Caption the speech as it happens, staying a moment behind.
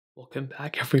Welcome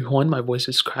back, everyone. My voice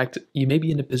is cracked. You may be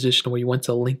in a position where you want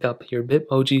to link up your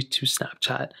Bitmoji to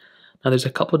Snapchat. Now, there's a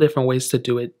couple different ways to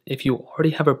do it. If you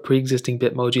already have a pre-existing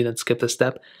Bitmoji, then skip the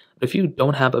step. But if you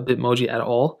don't have a Bitmoji at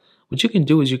all, what you can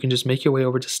do is you can just make your way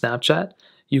over to Snapchat.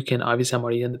 You can, obviously, I'm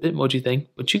already in the Bitmoji thing,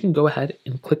 but you can go ahead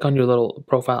and click on your little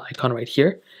profile icon right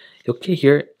here. You'll click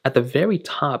here. At the very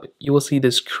top, you will see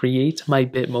this Create My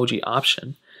Bitmoji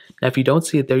option. Now, if you don't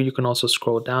see it there, you can also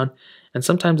scroll down. And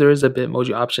sometimes there is a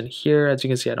Bitmoji option here. As you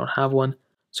can see, I don't have one.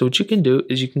 So what you can do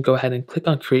is you can go ahead and click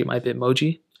on Create My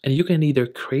Bitmoji, and you can either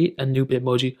create a new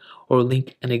Bitmoji or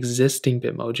link an existing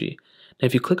Bitmoji. Now,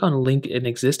 if you click on Link an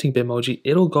existing Bitmoji,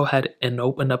 it'll go ahead and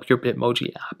open up your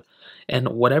Bitmoji app. And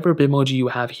whatever Bitmoji you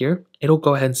have here, it'll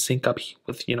go ahead and sync up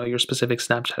with your specific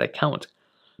Snapchat account.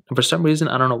 And for some reason,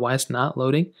 I don't know why it's not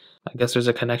loading. I guess there's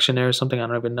a connection there or something. I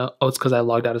don't even know. Oh, it's because I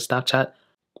logged out of Snapchat.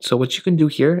 So what you can do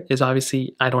here is,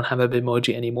 obviously I don't have a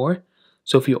Bitmoji anymore.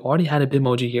 So if you already had a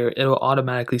Bitmoji here, it'll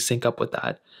automatically sync up with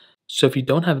that. So if you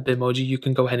don't have a Bitmoji, you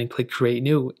can go ahead and click Create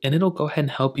New, and it'll go ahead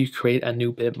and help you create a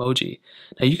new Bitmoji.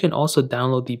 Now you can also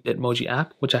download the Bitmoji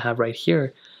app, which I have right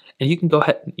here, and you can go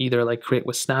ahead and either create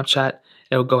with Snapchat.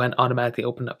 It'll go ahead and automatically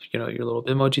open up your little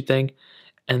Bitmoji thing.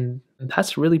 And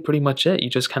that's really pretty much it. You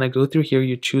just kind of go through here,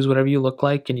 you choose whatever you look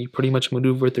like, and you pretty much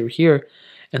maneuver through here.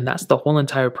 And that's the whole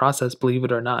entire process, believe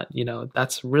it or not.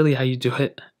 That's really how you do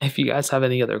it. If you guys have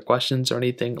any other questions or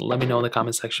anything, let me know in the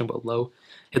comment section below.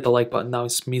 Hit the like button,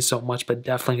 that means so much, but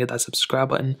definitely hit that subscribe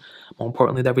button. More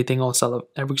importantly than everything else, I love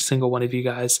every single one of you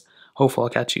guys. Hopefully I'll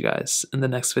catch you guys in the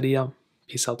next video.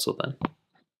 Peace out till then.